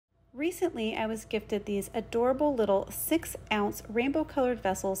Recently, I was gifted these adorable little 6-ounce rainbow colored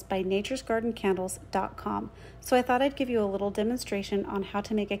vessels by naturesgardencandles.com, so I thought I'd give you a little demonstration on how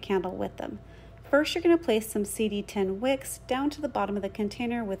to make a candle with them. First, you're going to place some CD Wicks down to the bottom of the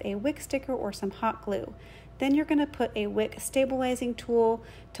container with a wick sticker or some hot glue. Then you're going to put a wick stabilizing tool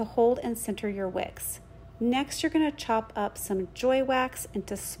to hold and center your wicks. Next, you're going to chop up some joy wax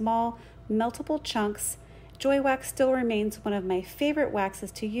into small, meltable chunks. Joy wax still remains one of my favorite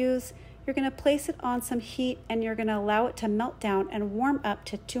waxes to use. You're going to place it on some heat and you're going to allow it to melt down and warm up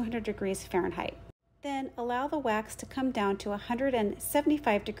to 200 degrees Fahrenheit. Then allow the wax to come down to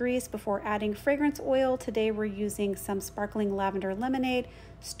 175 degrees before adding fragrance oil. Today we're using some sparkling lavender lemonade.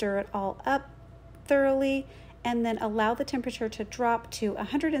 Stir it all up thoroughly and then allow the temperature to drop to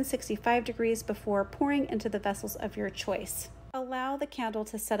 165 degrees before pouring into the vessels of your choice. Allow the candle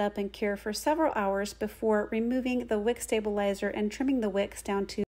to set up and cure for several hours before removing the wick stabilizer and trimming the wicks down to